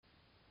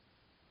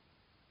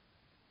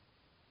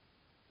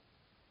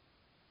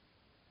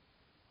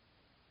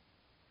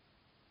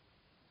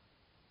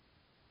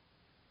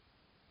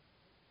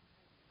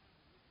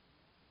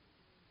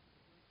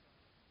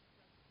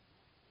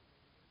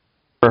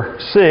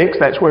6.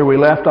 That's where we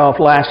left off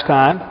last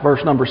time, verse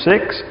number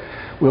 6.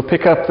 We'll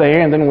pick up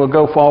there and then we'll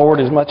go forward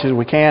as much as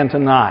we can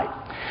tonight.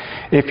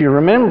 If you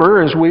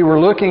remember, as we were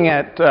looking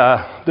at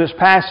this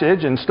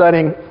passage and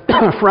studying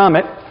from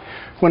it,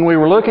 when we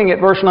were looking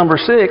at verse number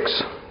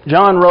 6,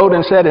 John wrote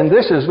and said, "And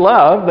this is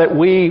love, that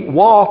we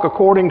walk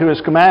according to His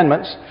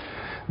commandments.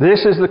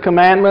 This is the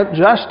commandment,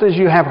 just as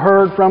you have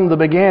heard from the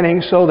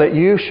beginning, so that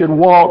you should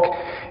walk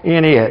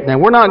in it." Now,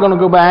 we're not going to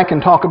go back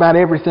and talk about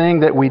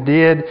everything that we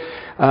did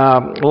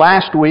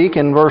last week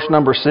in verse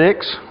number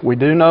 6. We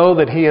do know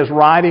that he is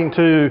writing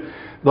to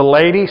the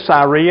lady,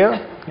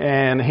 Syria,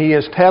 and he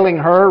is telling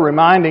her,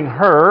 reminding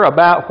her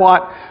about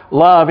what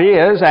love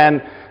is,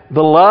 and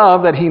the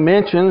love that he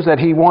mentions that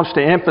he wants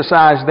to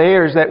emphasize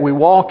there is that we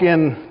walk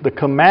in the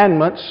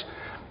commandments.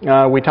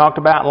 We talked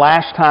about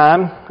last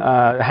time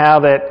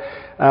how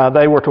that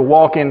they were to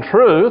walk in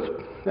truth,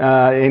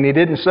 and he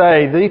didn't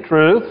say the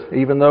truth,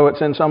 even though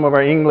it's in some of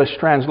our English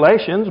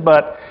translations,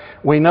 but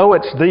we know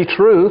it's the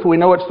truth. We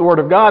know it's the Word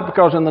of God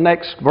because in the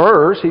next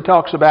verse he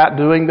talks about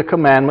doing the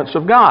commandments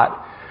of God.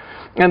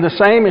 And the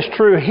same is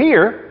true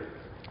here.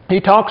 He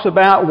talks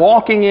about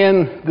walking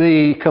in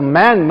the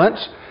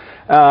commandments,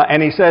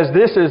 and he says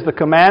this is the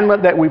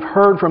commandment that we've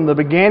heard from the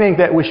beginning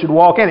that we should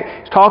walk in it.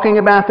 He's talking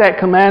about that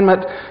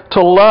commandment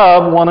to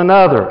love one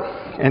another.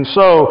 And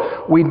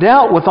so we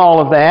dealt with all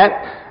of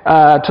that,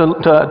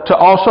 to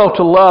also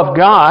to love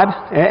God,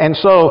 and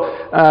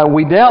so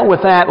we dealt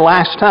with that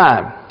last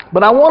time.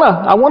 But I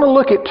want to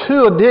look at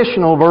two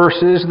additional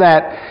verses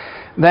that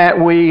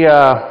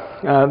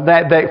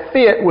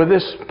fit with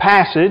this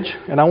passage,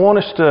 and I want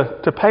us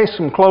to pay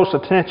some close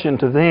attention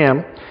to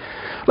them.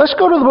 Let's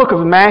go to the book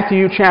of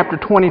Matthew, chapter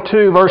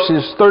 22,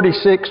 verses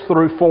 36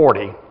 through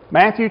 40.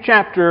 Matthew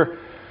chapter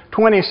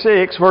 22,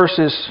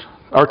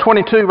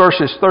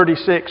 verses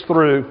 36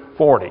 through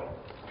 40.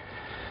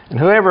 And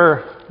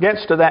whoever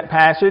gets to that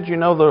passage, you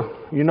know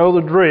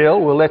the drill.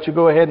 We'll let you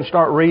go ahead and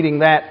start reading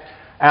that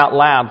out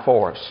loud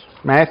for us.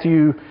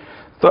 Matthew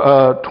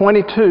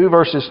 22,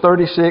 verses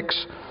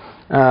 36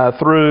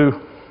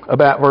 through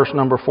about verse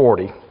number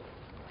 40.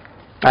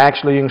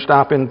 Actually, you can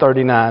stop in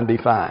 39, be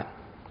fine.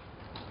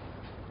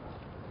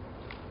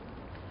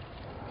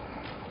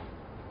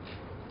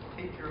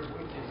 Teacher,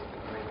 which is the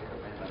great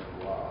commandment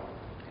of law?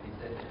 And he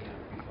said to him,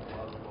 "You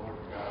shall love the Lord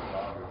your God with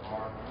all your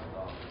heart, and with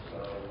all your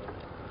soul, and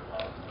with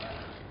all your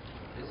mind.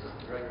 This is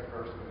the great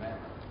first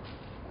commandment.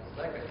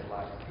 The second is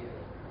like this: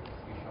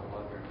 you shall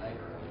love your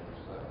neighbor as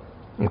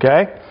yourself."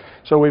 Okay?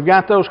 So we've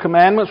got those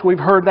commandments. We've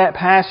heard that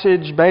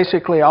passage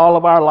basically all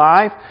of our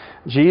life.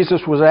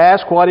 Jesus was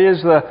asked, what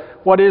is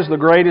the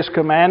greatest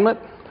commandment?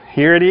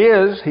 Here it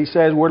is. He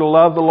says we're to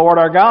love the Lord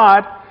our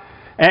God.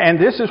 And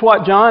this is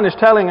what John is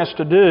telling us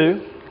to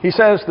do. He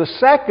says the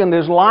second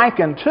is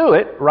like unto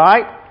it,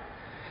 right?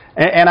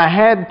 And I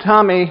had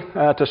Tommy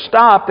to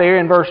stop there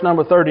in verse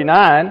number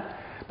 39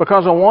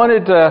 because I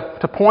wanted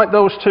to point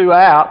those two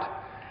out.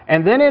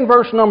 And then in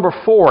verse number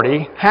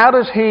 40, how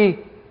does he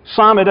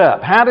sum it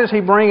up? How does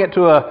he bring it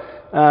to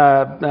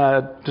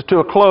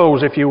a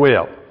close, if you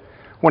will?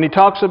 When he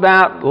talks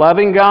about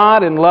loving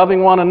God and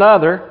loving one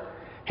another,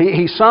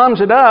 he sums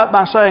it up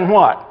by saying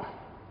what?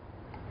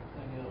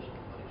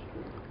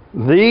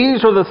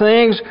 These are the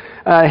things,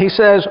 he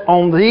says,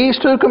 on these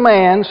two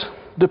commands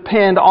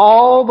depend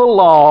all the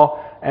law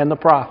and the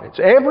prophets.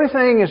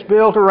 Everything is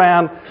built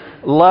around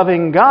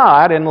loving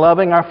God and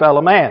loving our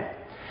fellow man.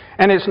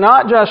 And it's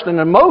not just an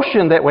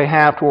emotion that we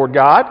have toward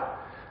God,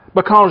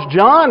 because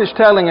John is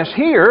telling us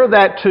here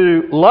that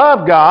to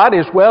love God,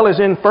 as well as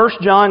in 1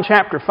 John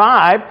chapter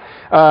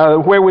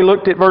 5, where we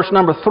looked at verse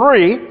number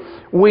 3,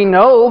 we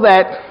know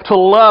that to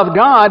love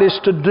God is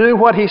to do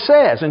what He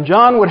says. And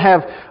John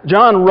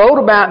wrote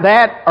about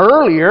that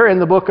earlier in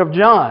the book of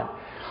John.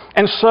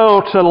 And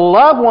so to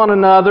love one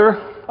another,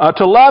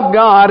 to love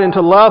God and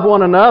to love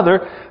one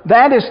another,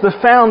 that is the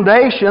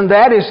foundation,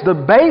 that is the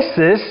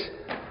basis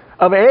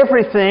of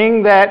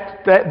everything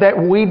that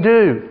we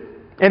do.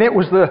 And it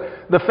was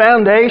the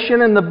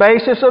foundation and the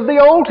basis of the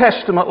Old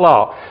Testament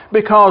law.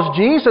 Because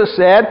Jesus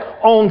said,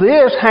 on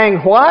this hang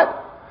what?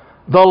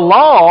 The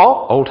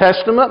law, Old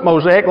Testament,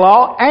 Mosaic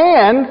law,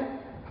 and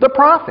the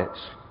prophets.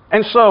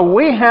 And so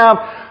we have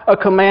a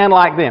command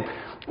like them.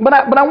 But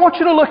I want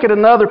you to look at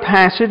another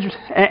passage,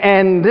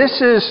 and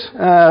this is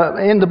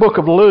in the book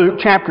of Luke,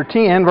 chapter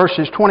 10,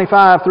 verses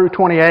 25 through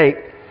 28.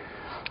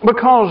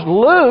 Because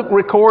Luke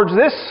records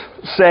this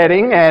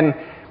setting, and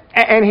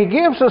he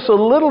gives us a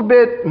little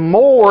bit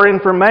more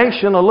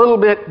information, a little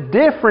bit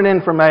different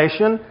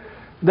information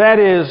that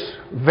is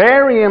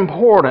very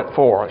important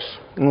for us.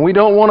 And we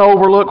don't want to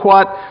overlook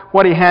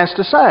what he has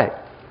to say.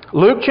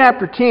 Luke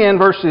chapter 10,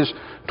 verses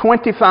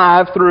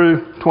 25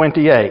 through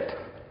 28.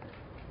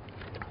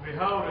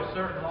 Behold, a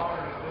certain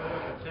lawyer stood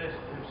up and tested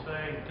him,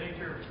 saying,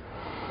 "Teacher,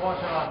 what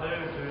shall I do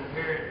to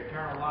inherit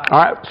eternal life?" All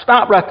right,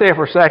 stop right there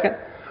for a second.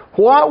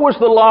 What was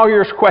the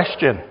lawyer's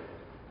question?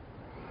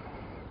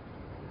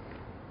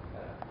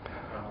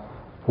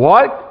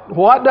 What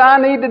do I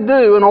need to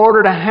do in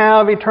order to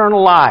have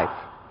eternal life?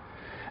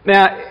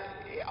 Now,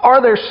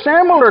 Are there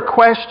similar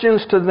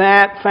questions to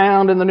that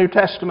found in the New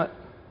Testament?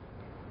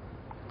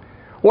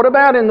 What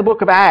about in the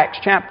book of Acts,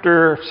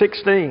 chapter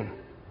 16?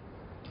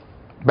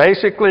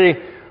 Basically,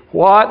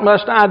 what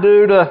must I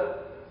do to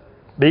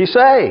be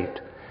saved?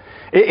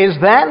 Is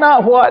that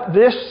not what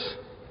this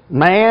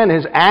man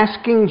is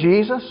asking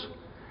Jesus?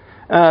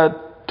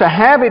 To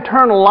have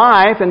eternal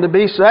life and to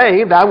be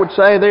saved, I would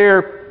say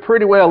they're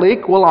pretty well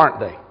equal,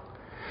 aren't they?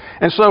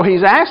 And so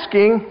he's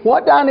asking,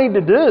 what do I need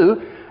to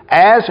do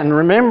and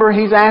remember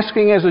he's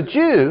asking as a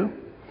Jew,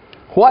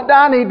 what do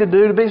I need to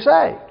do to be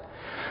saved?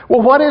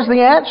 Well, what is the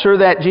answer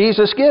that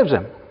Jesus gives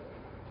him?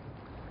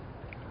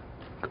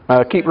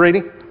 Keep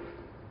reading.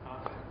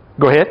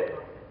 Go ahead.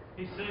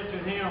 He said to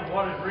him,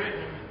 what is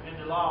written in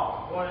the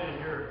law? What is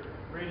your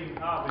reading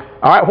of it?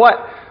 All right,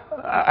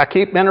 I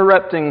keep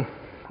interrupting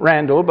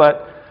Randall,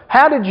 but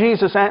how did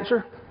Jesus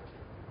answer?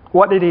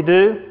 What did he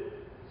do?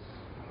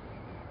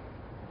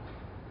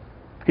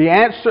 He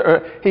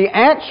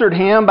answered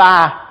him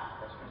by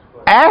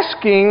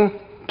asking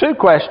two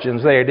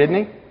questions there,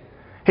 didn't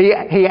he?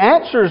 He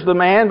answers the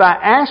man by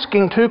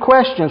asking two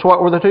questions.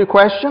 What were the two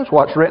questions?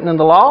 What's written in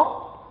the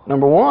law?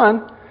 Number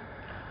one.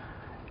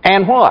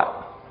 And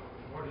what?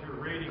 What's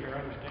your reading or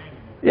understanding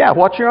of it? Yeah,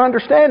 what's your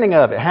understanding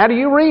of it? How do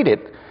you read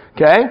it?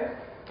 Okay?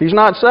 He's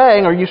not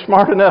saying, are you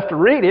smart enough to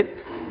read it?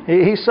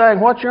 He's saying,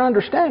 what's your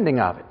understanding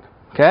of it?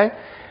 Okay?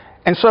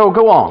 And so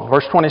go on,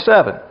 verse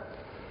 27.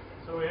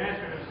 So he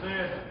answered and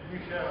said, you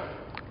shall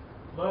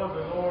love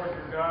the Lord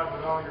your God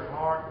with all your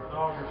heart, with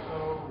all your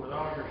soul, with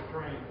all your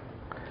strength,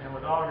 and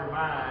with all your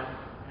mind,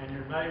 and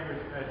your neighbor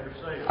as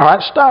yourself. All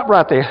right, stop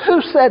right there.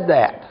 Who said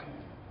that?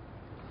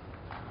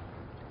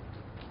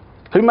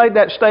 Who made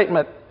that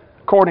statement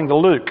according to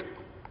Luke?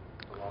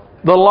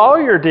 The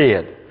lawyer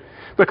did.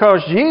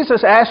 Because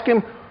Jesus asked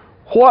him,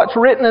 what's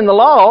written in the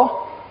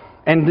law,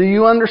 and do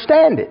you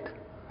understand it?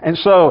 And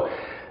so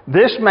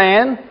this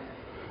man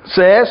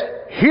says,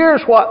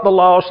 here's what the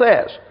law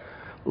says.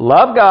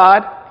 Love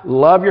God,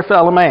 love your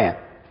fellow man.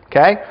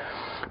 Okay?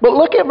 But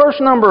look at verse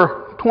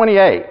number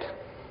 28.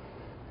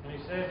 And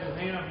he said to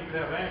him, you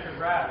have answered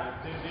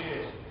rightly, do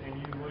this, and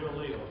you will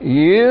live.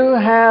 You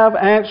have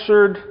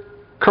answered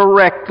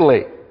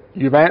correctly.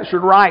 You've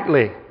answered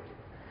rightly.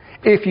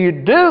 If you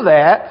do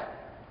that,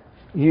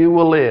 you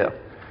will live.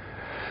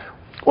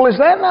 Well, is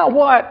that not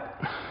what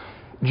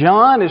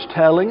John is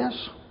telling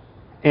us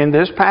in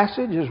this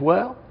passage as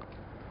well?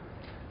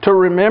 To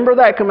remember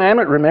that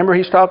commandment. Remember,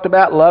 he's talked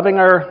about loving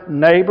our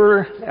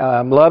neighbor,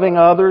 loving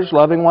others,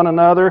 loving one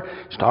another.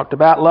 He's talked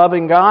about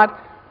loving God.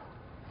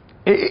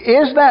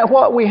 Is that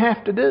what we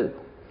have to do?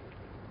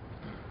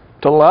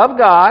 To love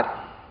God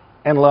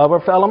and love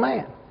our fellow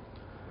man.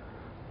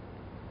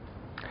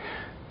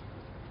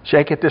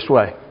 Shake it this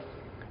way.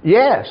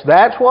 Yes,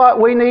 that's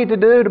what we need to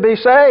do to be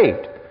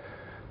saved.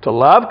 To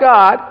love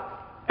God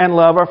and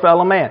love our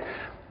fellow man.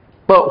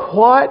 But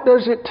what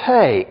does it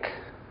take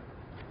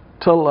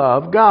to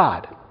love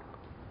God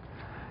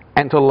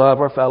and to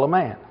love our fellow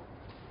man?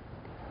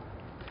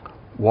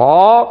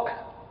 Walk,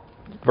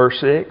 verse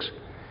 6,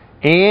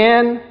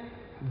 in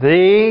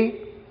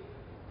the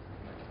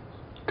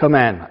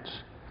commandments.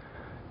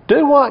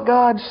 Do what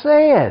God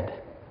said.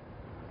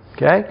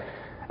 Okay?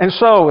 And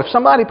so if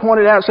somebody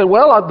pointed out and said,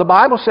 well, the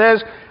Bible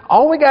says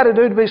all we got to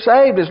do to be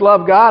saved is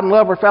love God and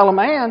love our fellow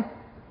man,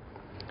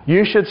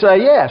 you should say,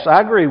 yes,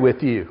 I agree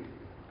with you.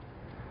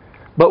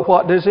 But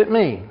what does it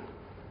mean?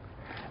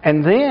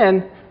 And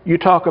then you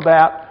talk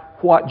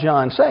about what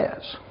John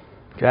says.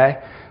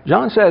 Okay?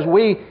 John says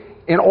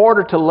in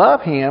order to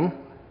love Him,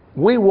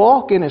 we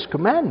walk in His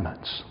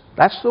commandments.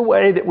 That's the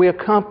way that we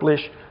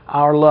accomplish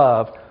our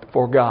love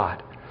for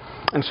God.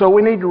 And so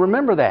we need to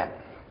remember that.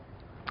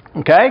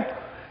 Okay?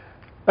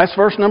 That's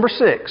verse number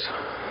 6.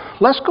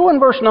 Let's go in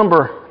verse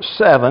number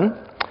 7.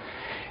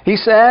 He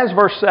says,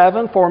 verse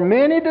 7, for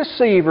many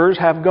deceivers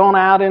have gone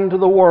out into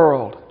the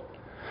world,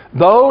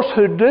 those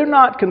who do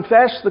not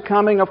confess the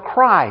coming of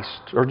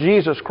Christ, or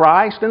Jesus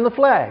Christ in the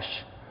flesh.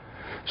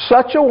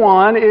 Such a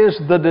one is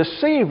the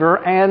deceiver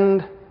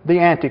and the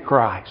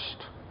Antichrist.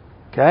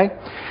 Okay?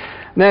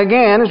 Now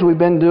again, as we've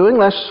been doing,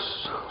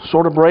 let's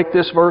sort of break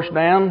this verse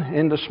down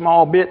into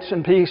small bits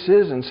and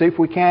pieces and see if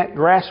we can't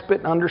grasp it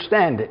and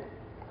understand it.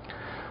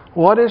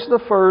 What is the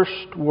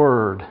first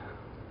word?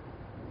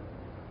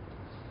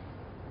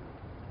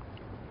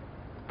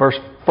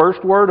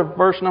 First word of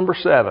verse number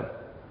 7.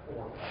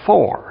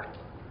 For.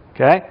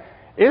 Okay?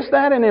 Is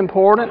that an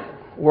important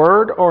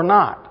word or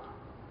not?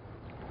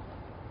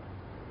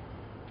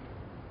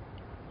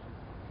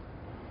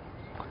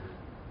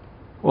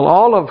 Well,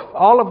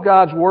 all of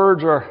God's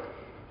words are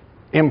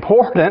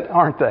important,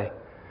 aren't they?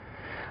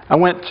 I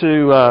went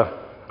to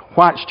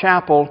White's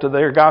Chapel to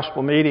their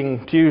gospel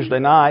meeting Tuesday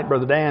night.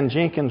 Brother Dan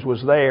Jenkins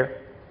was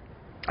there,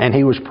 and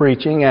he was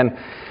preaching. And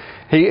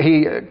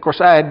he of course,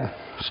 I had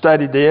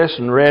studied this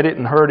and read it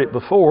and heard it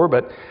before,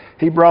 but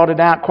he brought it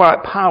out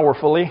quite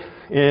powerfully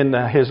in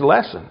his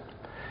lesson.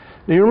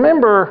 Do you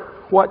remember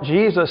what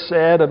Jesus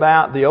said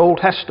about the Old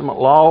Testament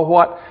law?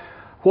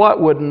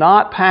 What would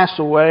not pass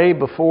away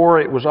before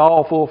it was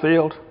all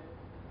fulfilled?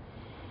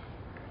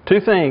 Two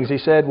things he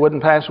said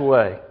wouldn't pass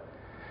away.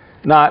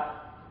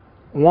 Not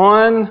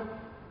one,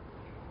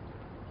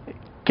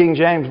 King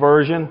James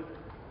Version,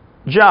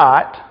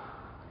 jot,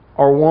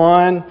 or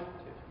one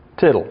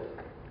tittle.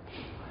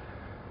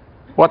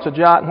 What's a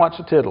jot and what's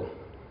a tittle?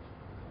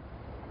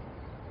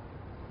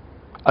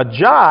 A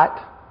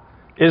jot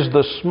is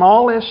the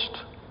smallest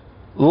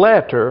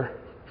letter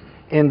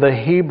in the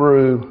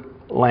Hebrew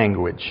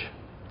language.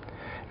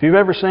 If you've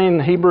ever seen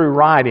Hebrew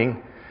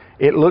writing,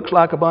 it looks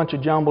like a bunch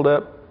of jumbled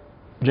up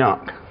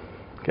junk.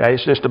 Okay,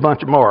 it's just a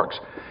bunch of marks.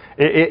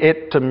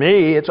 To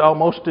me, it's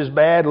almost as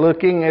bad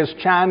looking as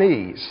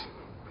Chinese.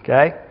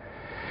 Okay?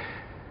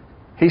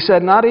 He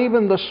said not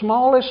even the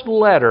smallest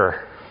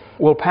letter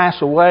will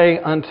pass away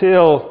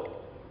until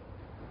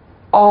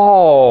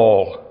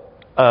all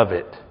of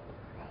it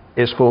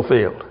is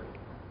fulfilled.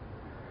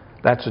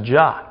 That's a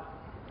jot.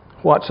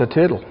 What's a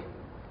tittle?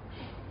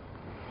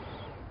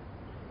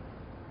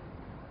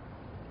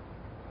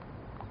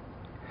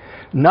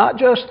 Not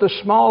just the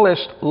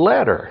smallest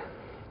letter.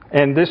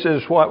 And this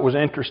is what was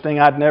interesting.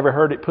 I'd never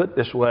heard it put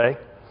this way.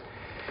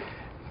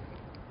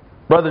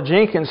 Brother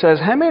Jenkins says,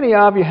 how many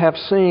of you have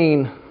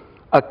seen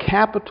a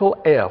capital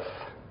F?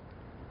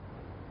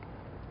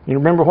 You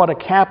remember what a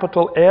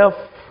capital F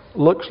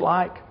looks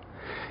like?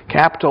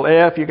 Capital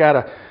F, you got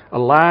a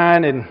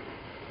line and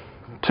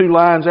two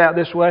lines out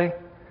this way.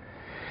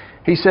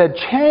 He said,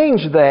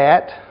 change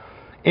that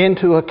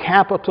into a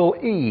capital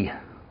E.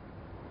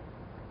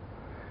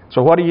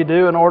 So what do you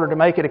do in order to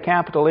make it a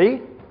capital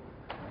E?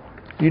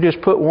 You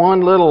just put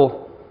one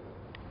little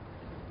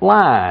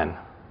line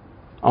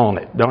on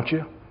it, don't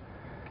you?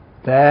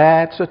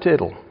 That's a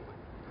tittle.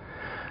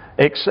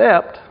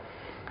 Except,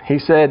 he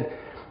said,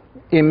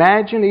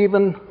 imagine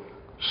even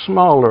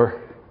smaller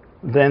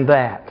than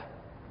that.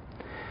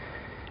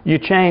 You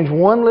change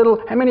one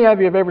little... How many of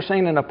you have ever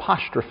seen an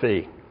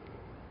apostrophe?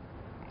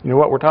 You know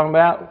what we're talking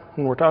about?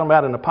 When we're talking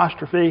about an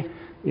apostrophe,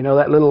 you know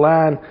that little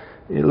line,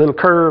 a little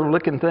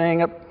curve-looking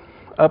thing up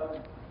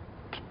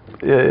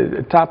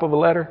top of a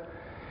letter?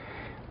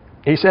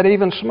 He said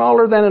even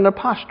smaller than an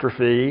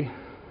apostrophe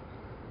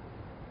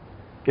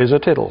is a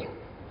tittle.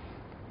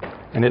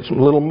 And it's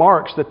little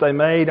marks that they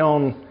made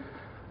on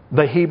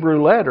the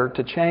Hebrew letter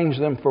to change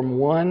them from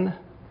one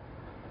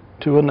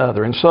to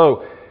another. And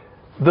so,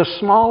 the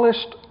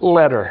smallest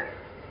letter,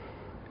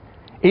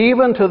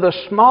 even to the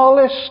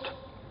smallest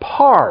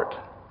part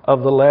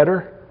of the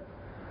letter,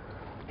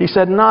 he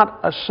said not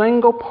a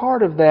single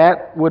part of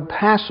that would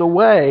pass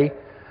away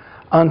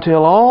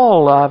until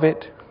all of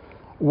it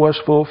was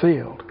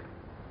fulfilled.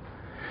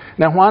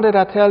 Now, why did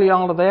I tell you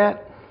all of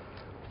that?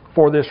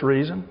 For this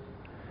reason.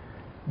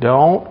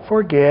 Don't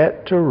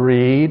forget to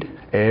read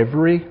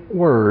every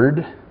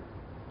word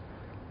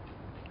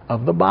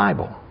of the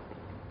Bible.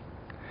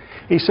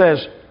 He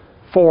says,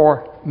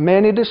 for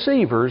many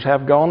deceivers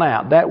have gone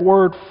out. That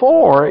word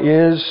for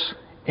is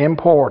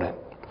important.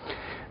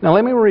 Now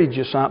let me read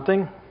you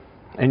something,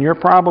 and you're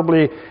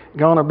probably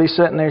going to be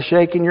sitting there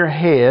shaking your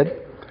head,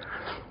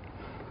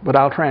 but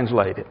I'll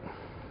translate it.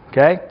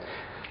 Okay?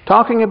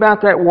 Talking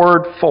about that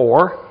word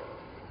for,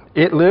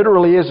 it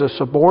literally is a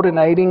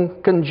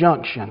subordinating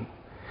conjunction.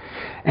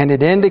 And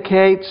it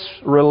indicates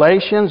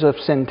relations of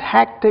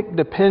syntactic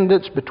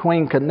dependence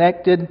between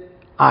connected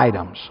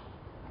items.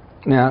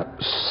 Now,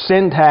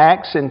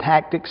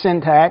 syntactic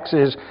syntax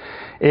is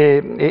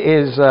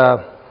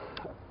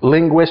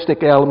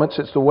linguistic elements.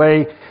 It's the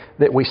way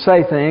that we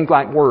say things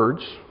like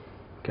words.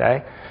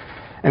 Okay?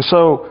 And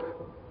so,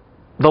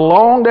 the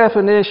long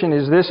definition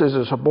is this is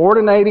a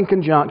subordinating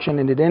conjunction,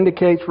 and it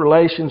indicates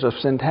relations of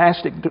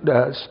syntactic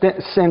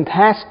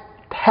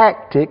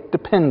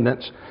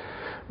dependence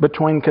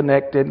between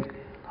connected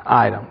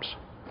items.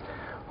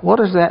 What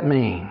does that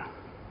mean?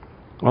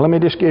 Well, let me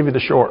just give you the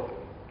short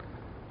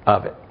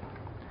of it.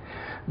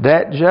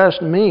 That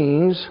just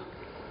means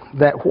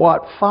that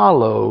what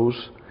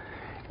follows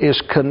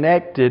is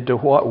connected to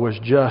what was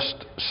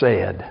just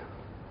said.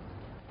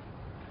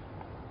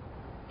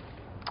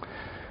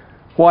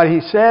 What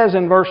he says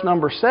in verse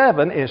number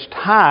 7 is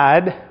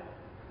tied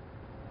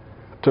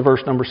to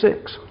verse number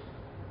 6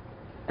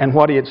 and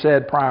what he had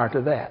said prior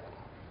to that.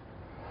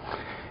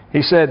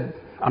 He said,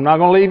 I'm not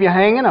going to leave you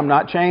hanging. I'm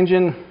not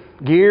changing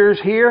gears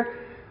here.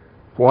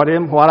 What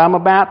I'm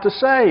about to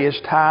say is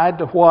tied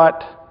to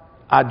what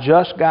I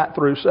just got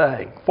through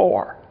saying.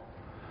 For.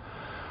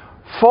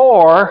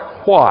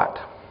 For what?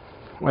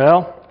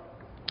 Well,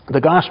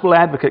 the Gospel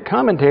Advocate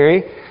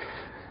Commentary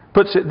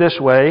puts it this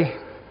way.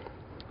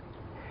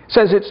 It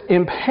says it's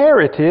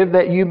imperative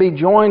that you be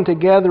joined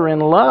together in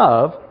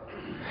love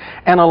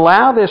and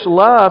allow this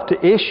love to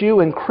issue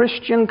in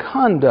Christian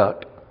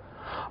conduct,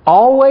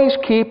 always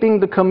keeping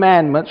the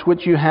commandments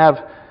which you have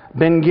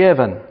been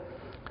given.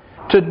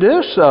 To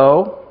do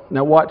so,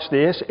 now watch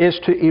this, is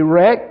to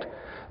erect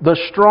the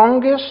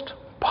strongest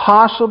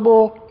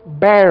possible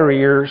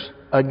barriers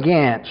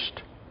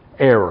against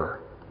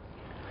error.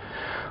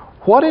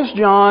 What is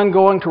John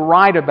going to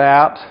write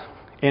about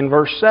in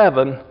verse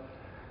 7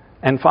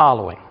 and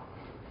following?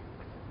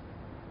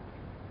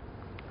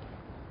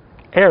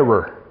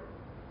 Error.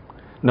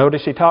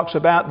 Notice he talks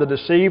about the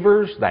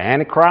deceivers, the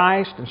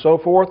Antichrist, and so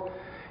forth.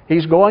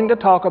 He's going to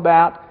talk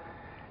about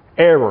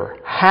error.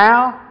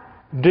 How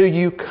do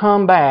you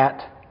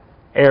combat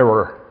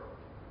error?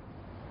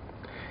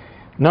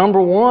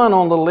 Number one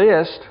on the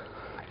list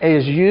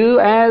is you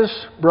as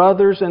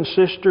brothers and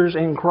sisters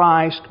in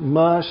Christ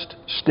must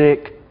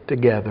stick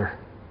together.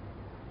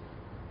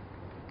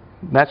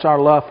 That's our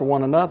love for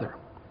one another.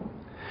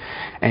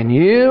 And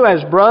you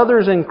as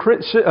brothers and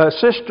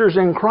sisters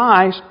in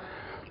Christ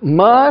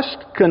must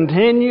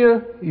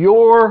continue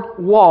your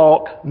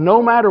walk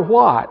no matter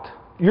what.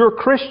 Your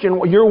Christian,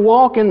 your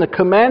walk in the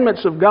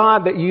commandments of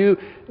God that you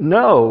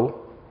know,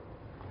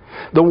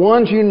 the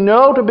ones you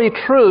know to be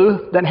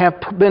true, that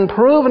have been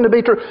proven to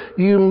be true,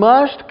 you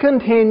must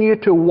continue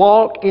to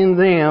walk in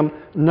them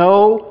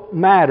no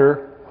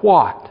matter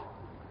what.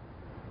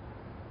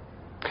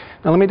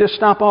 Now let me just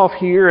stop off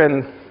here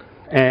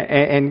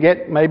and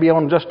get maybe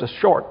on just a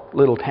short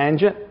little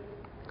tangent.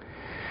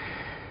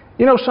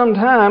 You know,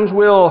 sometimes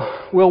we'll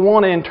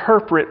want to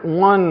interpret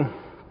one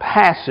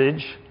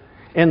passage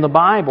in the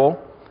Bible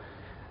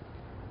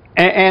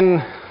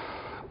and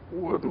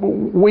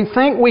we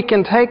think we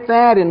can take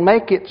that and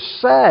make it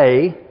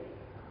say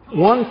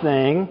one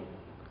thing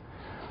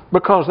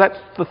because that's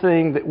the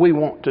thing that we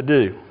want to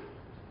do.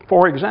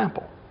 For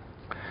example,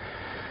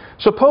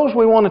 suppose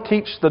we want to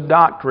teach the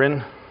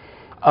doctrine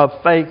of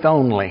faith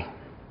only.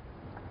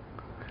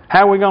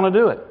 How are we going to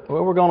do it?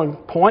 Well, we're going to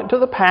point to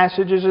the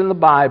passages in the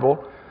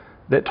Bible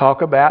that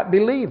talk about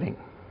believing.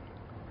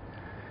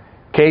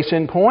 Case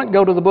in point,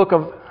 go to the book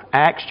of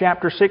Acts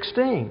chapter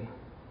 16.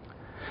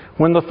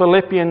 When the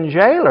Philippian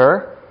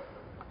jailer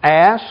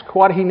asked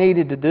what he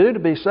needed to do to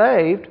be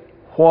saved,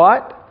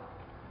 what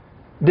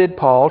did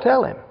Paul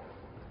tell him?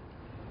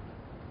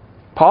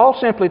 Paul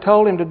simply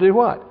told him to do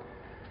what?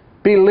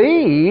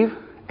 Believe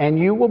and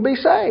you will be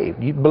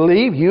saved. You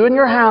believe, you and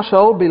your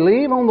household,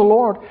 believe on the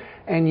Lord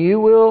and you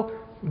will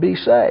be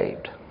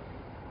saved.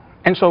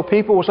 And so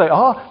people will say,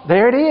 oh,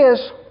 there it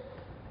is.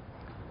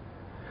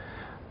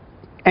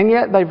 And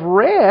yet they've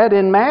read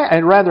in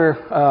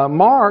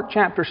Mark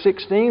chapter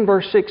 16,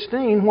 verse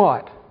 16,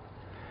 what?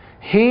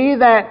 He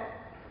that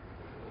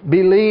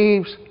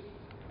believes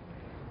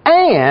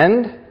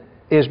and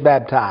is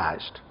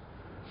baptized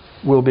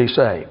will be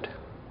saved.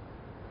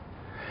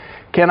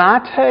 Can I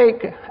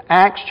take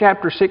Acts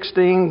chapter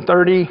 16,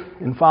 30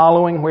 and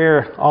following,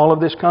 where all of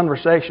this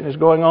conversation is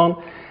going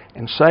on,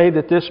 and say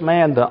that this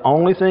man, the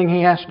only thing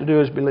he has to do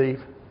is believe?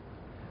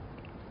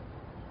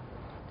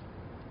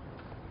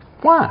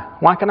 Why?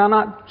 Why can I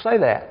not say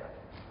that?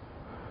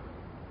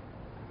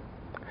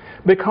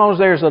 Because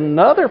there's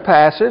another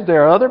passage,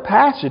 there are other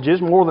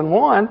passages, more than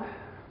one,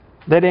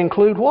 that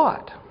include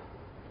what?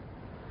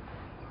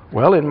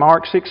 Well, in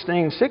Mark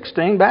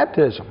 16:16,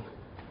 baptism.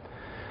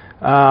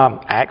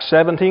 Acts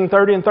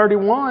 17:30 and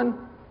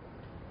 31,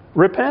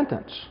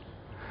 repentance.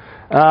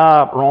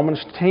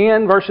 Romans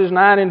 10, verses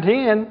 9 and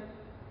 10,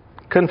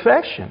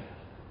 confession.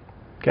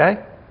 Okay?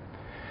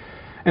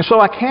 And so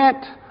I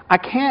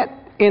can't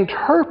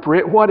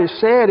interpret what is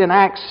said in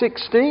Acts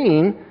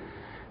 16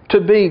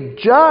 to be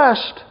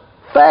just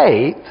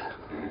faith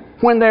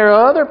when there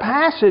are other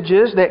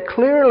passages that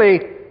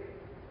clearly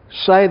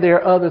say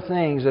there are other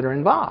things that are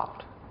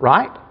involved.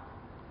 Right?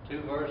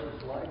 2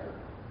 verses later,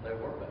 they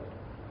were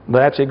baptized.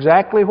 That's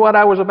exactly what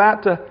I was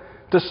about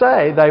to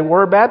say. They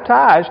were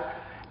baptized.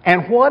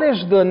 And what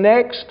is the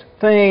next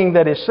thing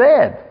that is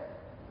said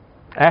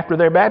after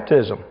their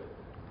baptism?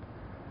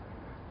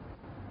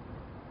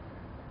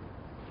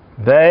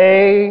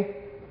 They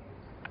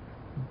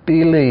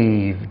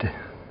believed.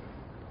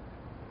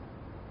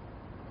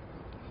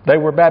 They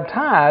were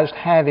baptized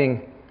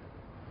having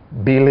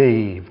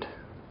believed.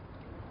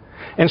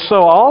 And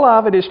so all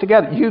of it is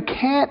together. You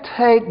can't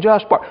take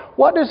just part.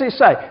 What does he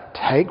say?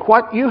 Take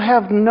what you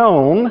have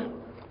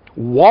known,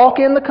 walk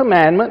in the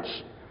commandments,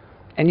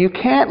 and you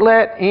can't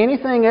let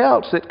anything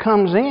else that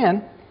comes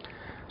in.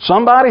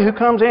 Somebody who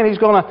comes in,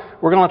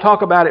 we're going to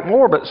talk about it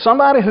more, but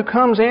somebody who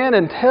comes in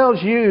and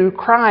tells you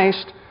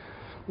Christ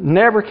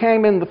never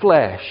came in the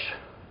flesh.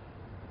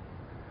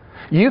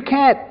 You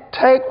can't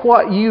take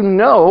what you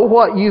know,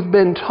 what you've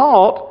been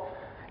taught,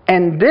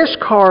 and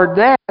discard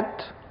that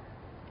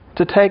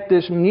to take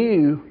this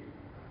new,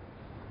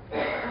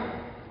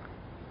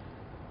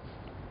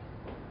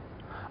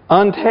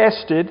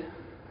 untested,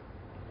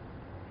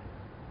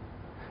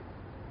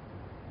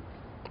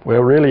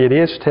 well, really it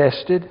is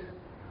tested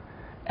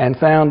and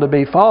found to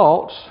be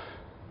false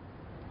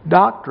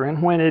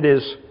doctrine when it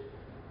is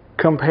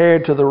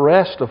compared to the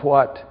rest of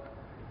what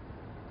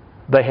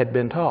they had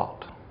been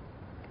taught.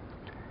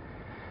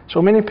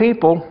 So many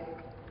people,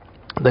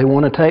 they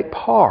want to take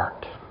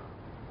part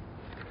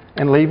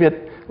and leave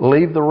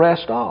the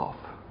rest off.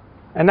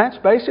 And that's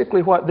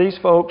basically what these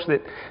folks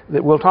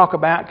that we'll talk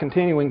about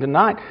continuing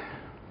tonight,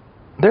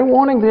 they're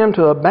wanting them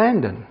to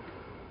abandon.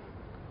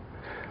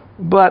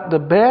 But the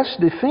best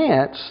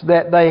defense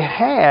that they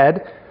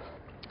had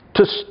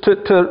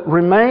to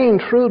remain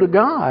true to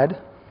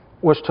God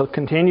was to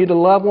continue to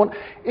love one.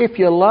 If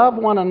you love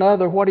one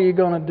another, what are you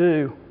going to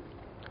do?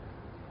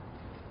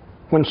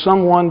 when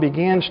someone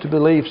begins to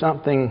believe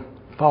something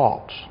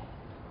false?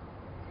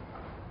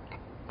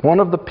 One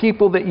of the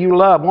people that you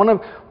love,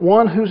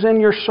 one who's in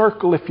your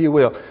circle, if you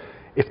will.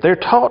 If they're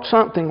taught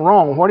something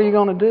wrong, what are you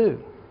going to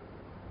do?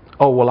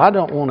 Oh, well, I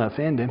don't want to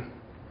offend him.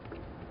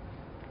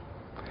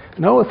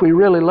 No, if we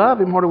really love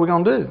him, what are we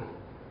going to do?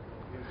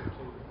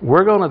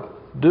 We're going to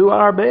do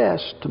our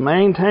best to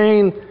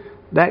maintain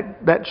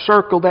that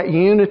circle, that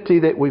unity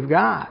that we've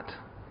got.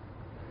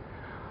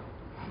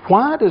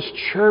 Why does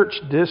church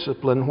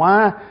discipline,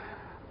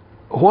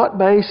 what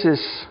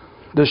basis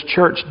does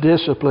church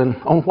discipline,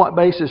 on what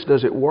basis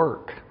does it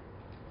work?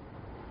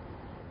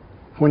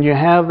 When you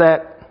have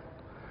that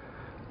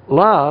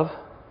love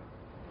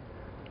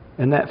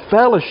and that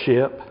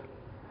fellowship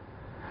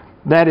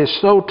that is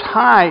so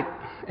tight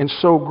and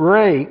so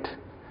great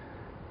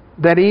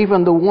that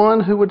even the one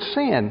who would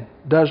sin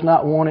does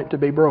not want it to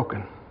be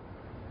broken.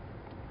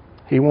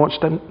 He wants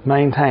to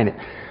maintain it.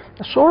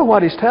 That's sort of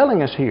what he's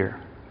telling us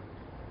here.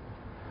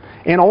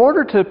 In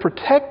order to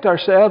protect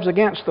ourselves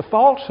against the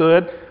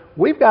falsehood,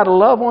 we've got to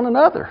love one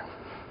another.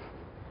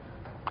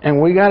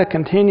 And we've got to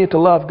continue to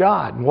love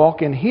God and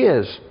walk in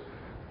His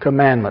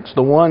commandments,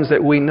 the ones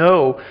that we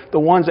know, the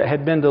ones that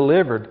had been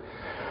delivered,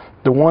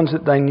 the ones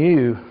that they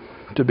knew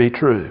to be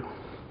true.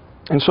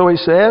 And so he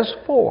says,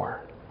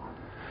 for.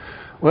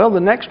 Well, the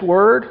next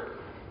words,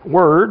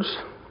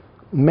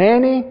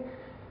 many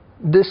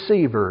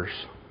deceivers.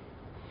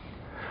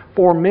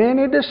 For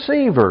many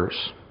deceivers.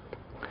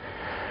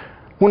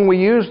 When we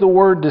use the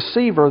word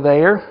deceiver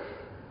there,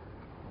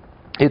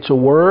 it's a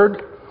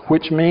word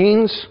which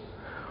means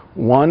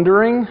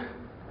wandering,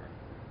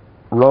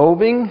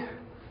 roving,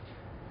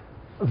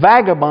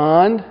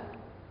 vagabond,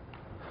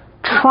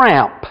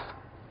 tramp,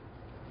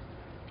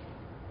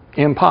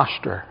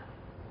 imposter.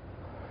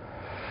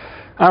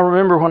 I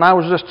remember when I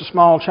was just a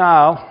small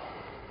child,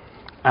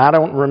 I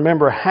don't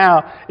remember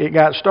how it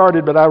got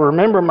started, but I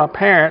remember my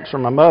parents, or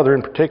my mother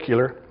in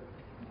particular,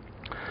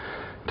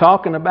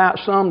 talking about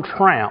some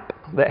tramp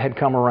that had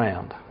come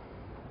around.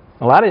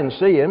 Well, I didn't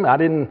see him. I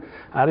didn't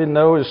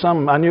know it was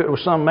some. I knew it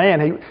was some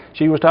man.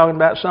 She was talking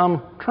about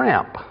some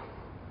tramp.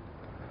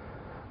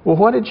 Well,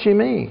 what did she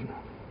mean?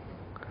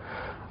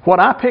 What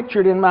I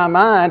pictured in my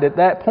mind at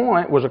that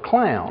point was a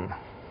clown.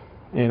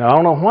 I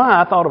don't know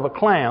why I thought of a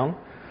clown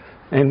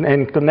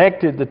and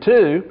connected the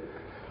two.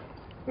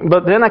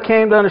 But then I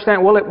came to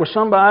understand, well, it was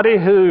somebody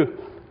who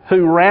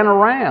ran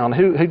around,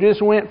 who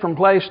just went from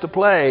place to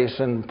place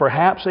and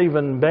perhaps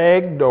even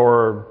begged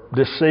or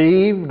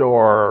deceived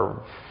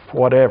or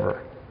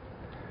whatever.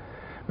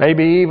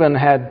 Maybe even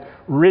had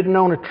ridden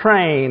on a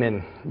train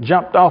and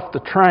jumped off the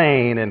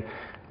train and,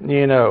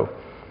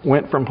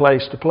 went from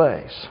place to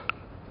place.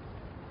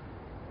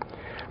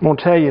 I'm going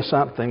to tell you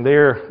something.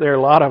 There are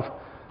a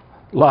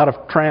lot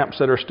of tramps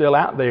that are still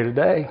out there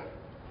today.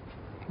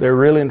 There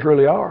really and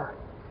truly are.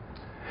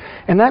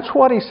 And that's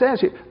what he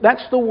says here.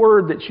 That's the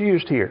word that's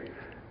used here.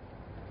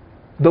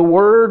 The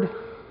word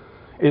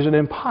is an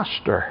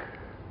imposter,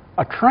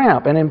 a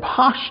tramp, an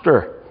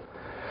imposter.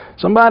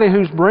 Somebody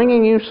who's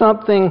bringing you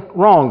something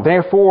wrong.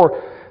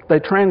 Therefore, they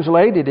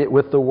translated it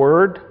with the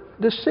word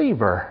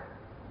deceiver.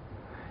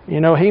 He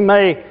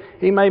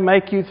may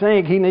make you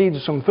think he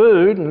needs some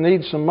food and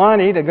needs some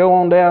money to go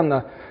on down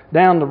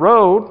the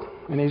road,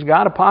 and he's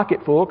got a pocket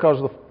full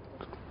because the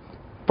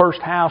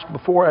first house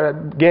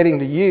before getting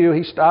to you,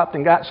 he stopped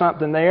and got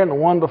something there, and the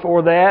one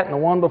before that, and the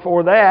one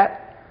before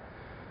that.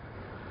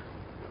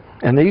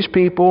 And these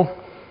people,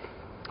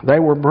 they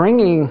were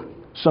bringing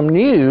some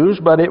news,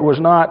 but it was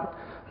not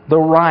the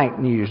right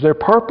news. Their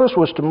purpose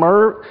was to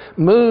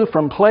move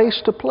from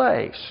place to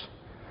place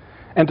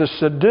and to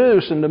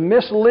seduce and to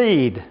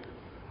mislead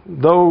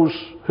those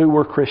who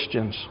were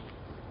Christians.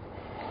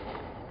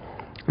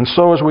 And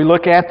so as we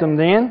look at them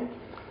then,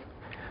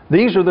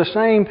 these are the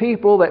same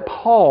people that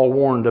Paul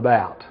warned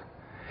about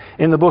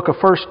in the book of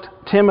 1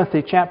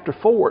 Timothy chapter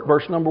 4,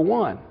 verse number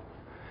 1.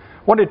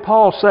 What did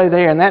Paul say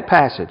there in that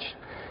passage?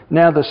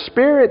 Now the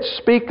Spirit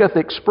speaketh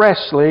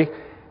expressly.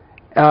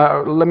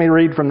 Let me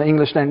read from the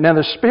English Standard. Now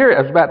the Spirit,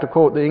 I was about to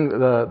quote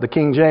the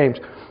King James.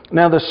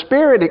 Now the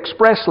Spirit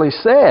expressly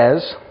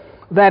says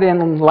that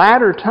in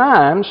latter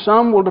times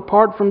some will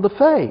depart from the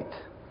faith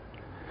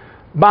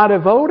by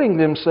devoting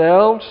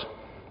themselves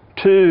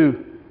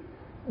to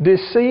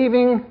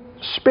deceiving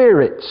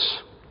spirits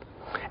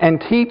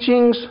and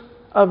teachings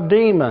of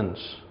demons.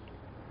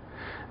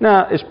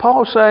 Now, is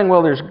Paul saying,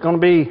 well, there's going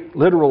to be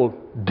literal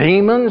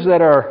demons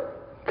that are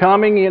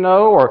coming,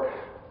 or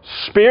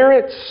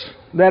spirits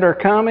that are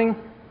coming?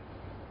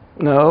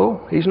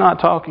 No, he's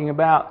not talking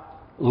about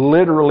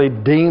literally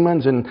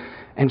demons and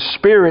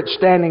spirits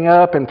standing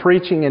up and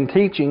preaching and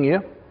teaching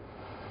you.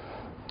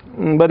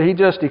 But he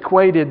just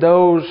equated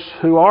those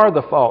who are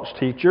the false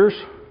teachers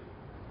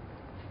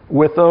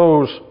with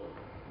those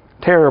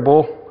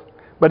terrible.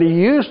 But he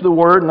used the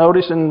word,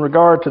 notice in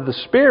regard to the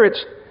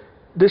spirits,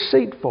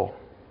 deceitful.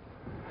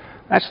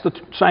 That's the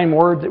same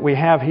word that we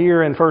have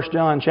here in 2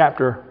 John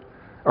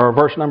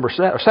verse number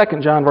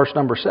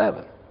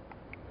 7.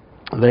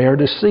 They are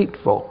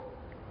deceitful.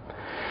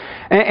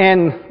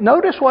 And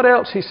notice what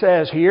else he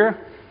says here.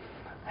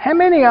 How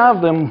many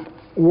of them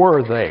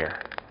were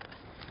there?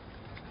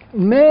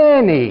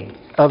 Many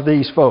of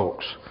these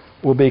folks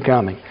will be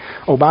coming.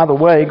 Oh, by the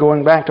way,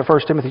 going back to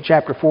 1 Timothy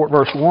chapter 4,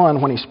 verse 1,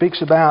 when he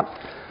speaks about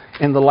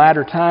in the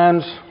latter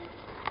times,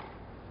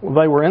 well,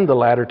 they were in the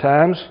latter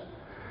times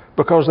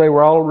because they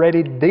were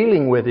already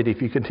dealing with it,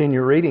 if you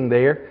continue reading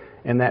there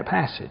in that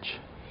passage.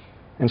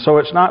 And so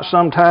it's not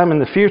sometime in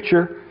the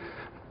future.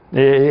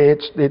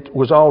 It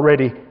was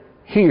already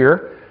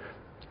here.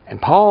 And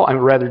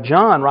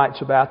John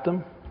writes about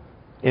them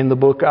in the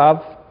book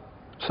of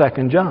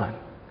 2 John.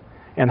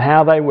 And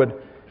how they would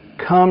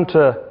come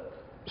to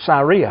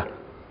Syria,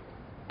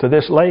 to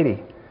this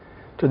lady,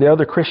 to the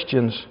other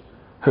Christians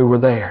who were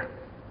there.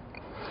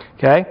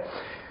 Okay?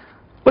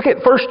 Look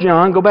at 1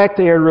 John, go back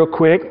there real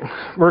quick,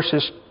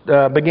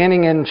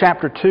 beginning in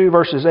chapter 2,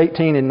 verses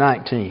 18 and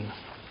 19.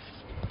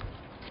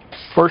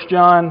 1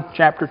 John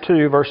chapter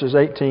 2, verses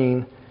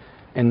 18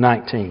 and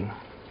 19.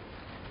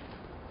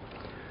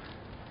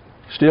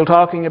 Still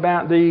talking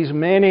about these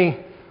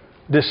many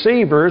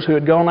deceivers who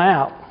had gone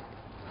out.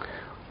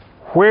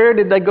 Where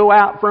did they go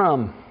out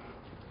from?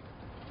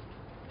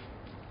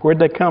 Where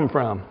did they come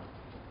from?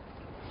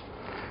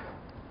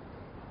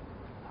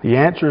 He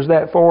answers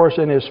that for us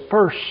in his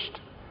first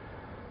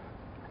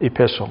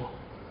epistle.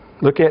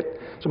 Look at,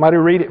 somebody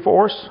read it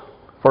for us.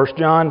 1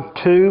 John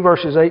 2,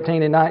 verses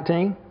 18 and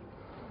 19.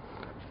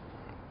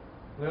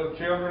 Little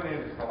children,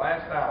 it is the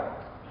last hour.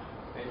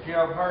 And you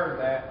have heard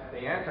that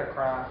the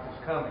Antichrist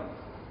is coming.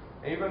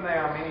 Even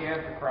now many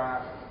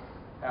Antichrists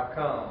have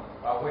come,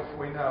 by which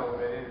we know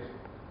that it is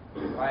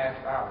the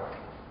last hour.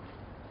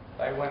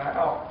 They went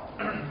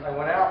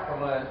out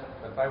from us,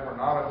 but they were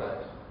not of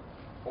us.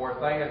 For if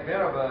they had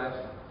been of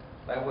us,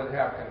 they would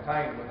have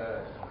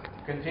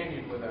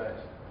continued with us.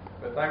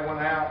 But they went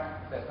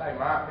out that they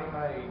might be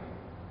made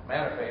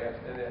manifest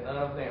that none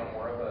of them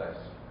were of us.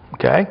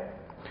 Okay.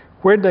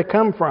 Where'd they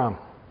come from?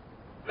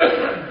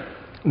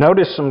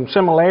 Notice some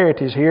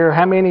similarities here.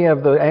 How many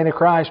of the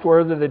Antichrist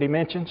were there that he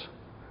mentions?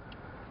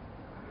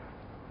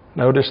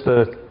 Notice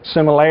the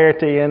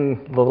similarity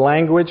in the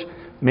language.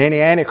 Many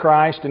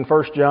Antichrist in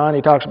 1 John.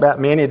 He talks about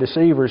many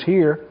deceivers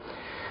here.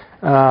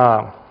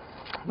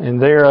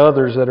 And there are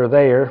others that are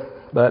there.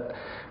 But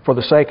for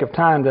the sake of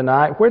time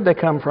tonight, where'd they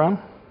come from?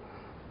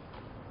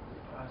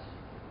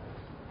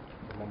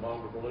 From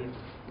among the believers.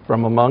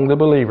 From among the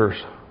believers.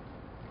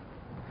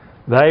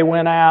 They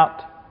went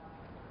out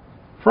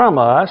from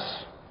us,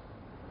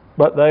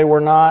 but they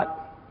were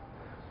not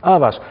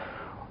of us.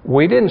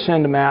 We didn't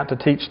send them out to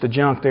teach the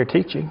junk they're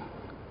teaching.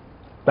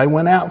 They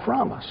went out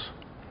from us.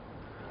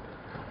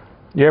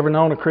 You ever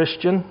known a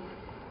Christian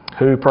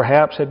who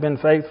perhaps had been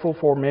faithful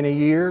for many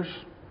years?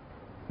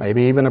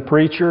 Maybe even a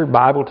preacher,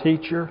 Bible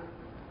teacher,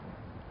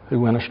 who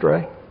went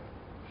astray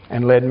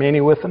and led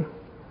many with them?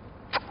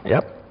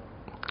 Yep.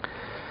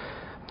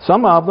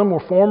 Some of them were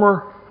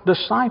former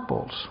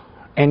disciples,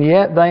 and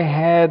yet they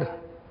had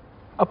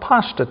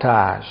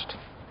apostatized.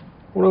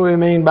 What do we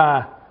mean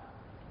by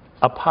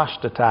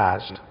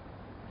apostatized?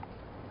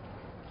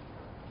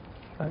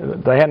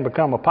 They hadn't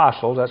become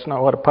apostles. That's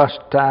not what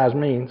apostatized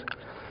means.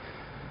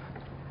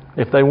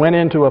 If they went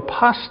into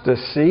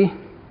apostasy,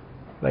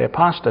 they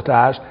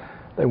apostatized,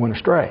 they went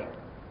astray.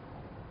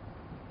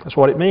 That's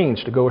what it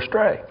means to go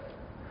astray.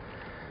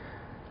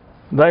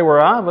 They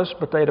were of us,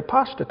 but they'd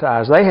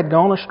apostatized. They had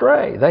gone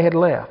astray. They had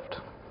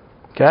left.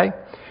 Okay?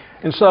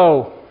 And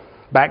so,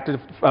 back to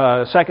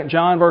 2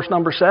 John verse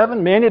number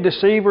 7. Many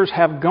deceivers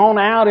have gone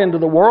out into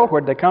the world.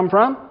 Where did they come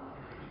from?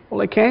 Well,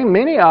 they came,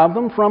 many of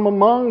them, from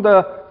among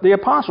the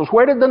apostles.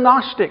 Where did the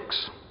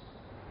Gnostics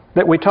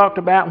that we talked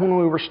about when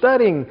we were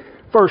studying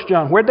 1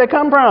 John, where did they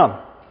come from?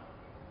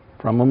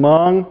 From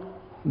among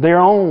their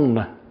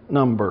own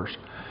numbers.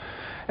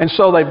 And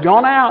so they've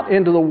gone out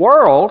into the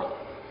world.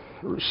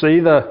 See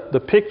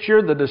the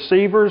picture, the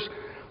deceivers.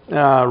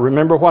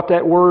 Remember what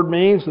that word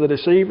means, the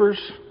deceivers?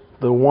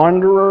 The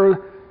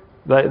wanderer.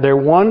 They're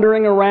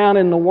wandering around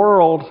in the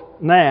world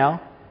now,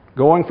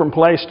 going from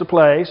place to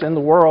place in the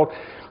world.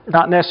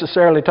 Not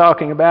necessarily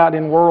talking about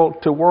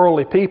to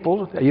worldly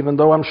people, even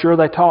though I'm sure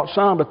they taught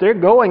some, but they're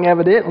going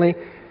evidently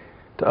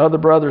to other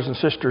brothers and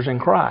sisters in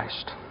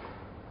Christ.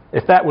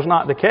 If that was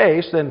not the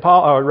case, then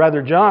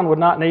John would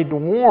not need to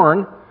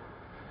warn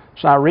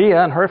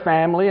Syria and her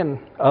family and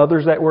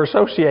others that were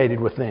associated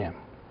with them.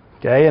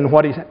 Okay, and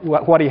what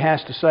he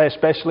has to say,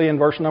 especially in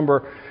verse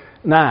number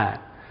 9.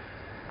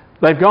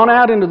 They've gone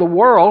out into the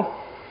world,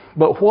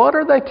 but what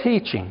are they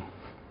teaching?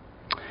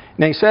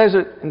 Now he says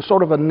it in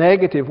sort of a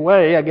negative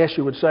way, I guess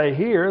you would say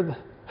here,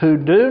 who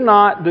do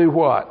not do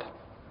what?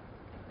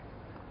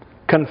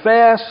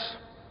 Confess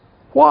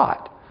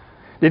what?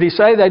 Did he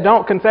say they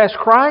don't confess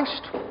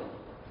Christ?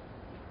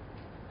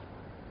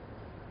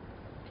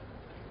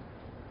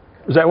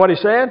 Is that what he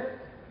said?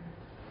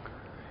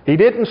 He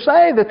didn't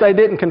say that they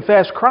didn't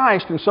confess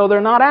Christ, and so they're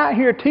not out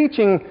here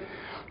teaching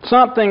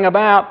something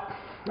about,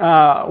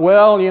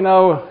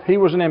 he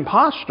was an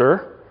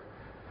imposter.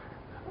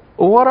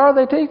 What are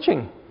they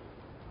teaching?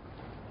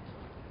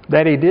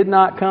 that He did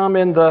not come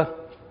in the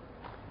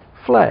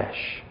flesh.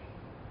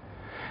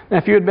 Now,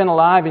 if you had been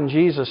alive in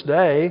Jesus'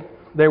 day,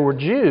 there were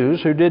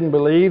Jews who didn't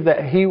believe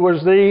that He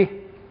was the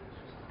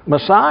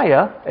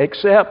Messiah,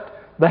 except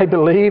they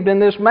believed in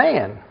this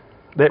man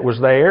that was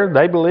there.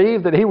 They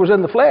believed that He was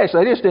in the flesh.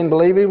 They just didn't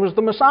believe He was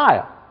the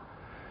Messiah.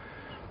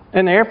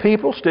 And there are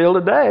people still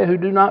today who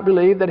do not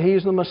believe that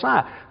He's the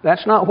Messiah.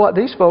 That's not what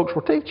these folks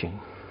were teaching.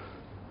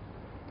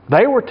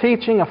 They were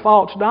teaching a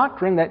false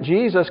doctrine that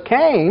Jesus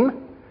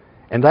came,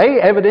 and they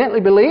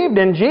evidently believed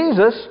in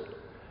Jesus,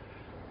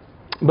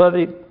 but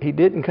He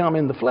didn't come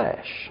in the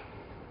flesh.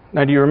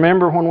 Now, do you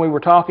remember when we were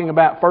talking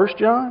about 1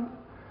 John?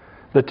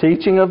 The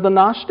teaching of the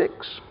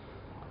Gnostics?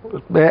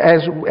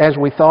 As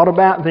we thought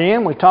about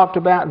them, we talked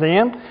about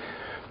them.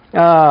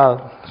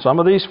 Some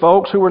of these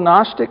folks who were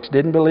Gnostics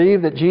didn't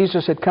believe that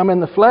Jesus had come in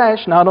the flesh.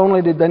 Not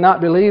only did they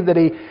not believe that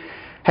He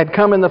had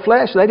come in the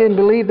flesh, they didn't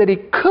believe that He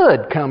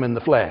could come in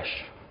the flesh.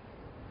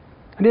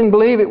 They didn't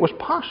believe it was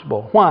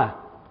possible. Why?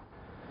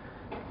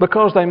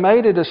 Because they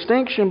made a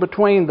distinction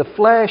between the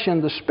flesh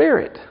and the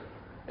spirit.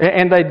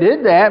 And they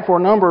did that for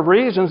a number of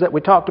reasons that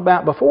we talked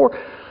about before.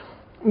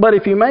 But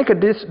if you make a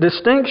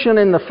distinction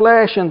in the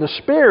flesh and the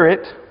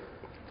spirit,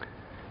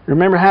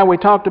 remember how we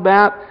talked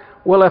about,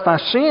 well, if I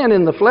sin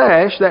in the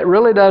flesh, that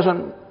really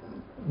doesn't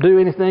do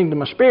anything to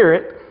my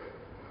spirit.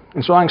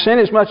 And so I can sin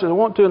as much as I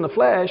want to in the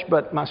flesh,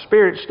 but my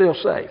spirit's still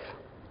safe.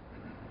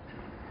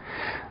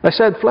 They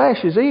said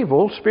flesh is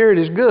evil, spirit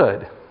is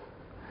good.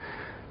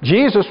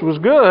 Jesus was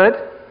good,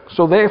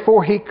 so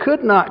therefore He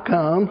could not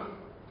come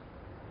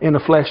in a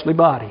fleshly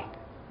body.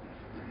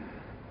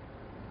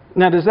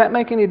 Now, does that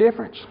make any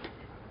difference?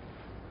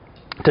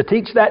 To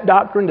teach that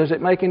doctrine, does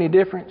it make any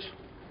difference?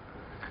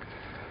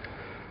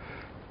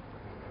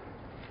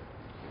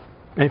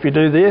 And if you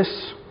do this,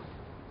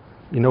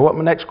 you know what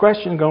my next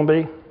question is going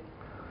to be.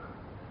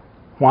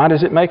 Why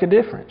does it make a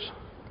difference?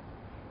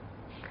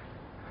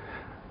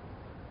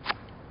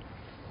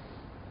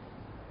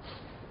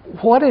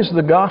 What is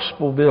the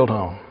gospel built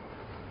on?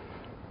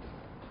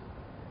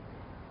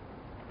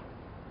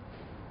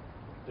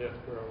 Death,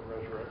 burial,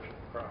 resurrection.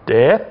 Christ.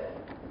 Death,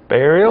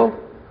 burial,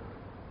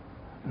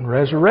 and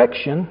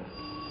resurrection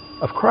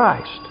of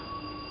Christ.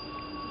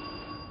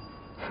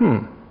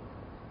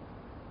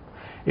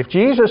 If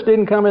Jesus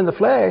didn't come in the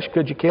flesh,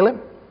 could you kill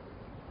Him?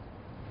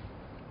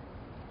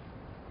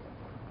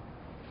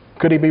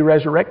 Could He be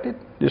resurrected?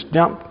 Just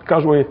jump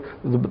because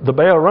the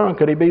bell rung.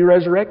 Could He be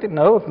resurrected?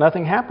 No, if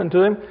nothing happened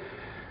to Him.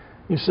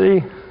 You see,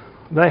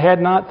 they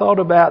had not thought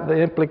about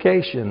the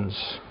implications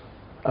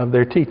of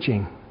their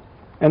teaching.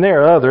 And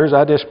there are others.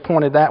 I just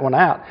pointed that one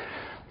out.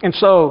 And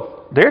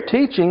so they're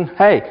teaching,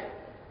 hey,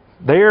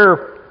 He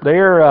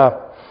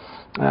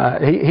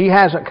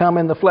hasn't come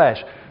in the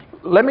flesh.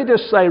 Let me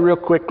just say real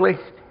quickly,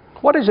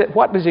 what does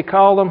He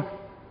call them?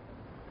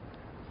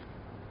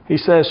 He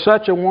says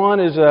such a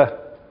one is a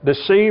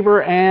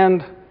deceiver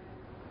and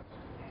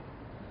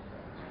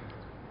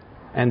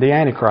the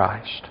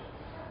Antichrist.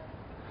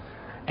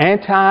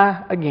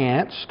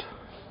 Against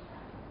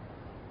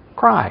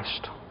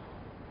Christ.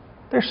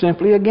 They're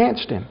simply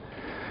against Him.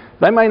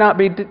 They may not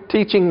be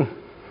teaching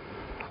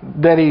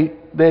that He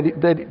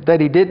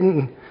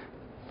didn't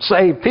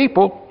save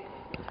people,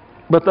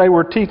 but they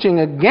were teaching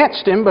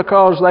against Him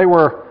because they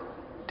were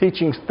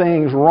teaching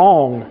things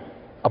wrong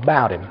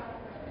about Him.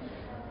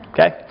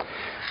 Okay?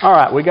 All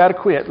right, we got to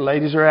quit. The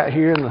ladies are out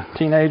here and the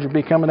teenagers will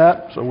be coming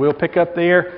up, so we'll pick up there.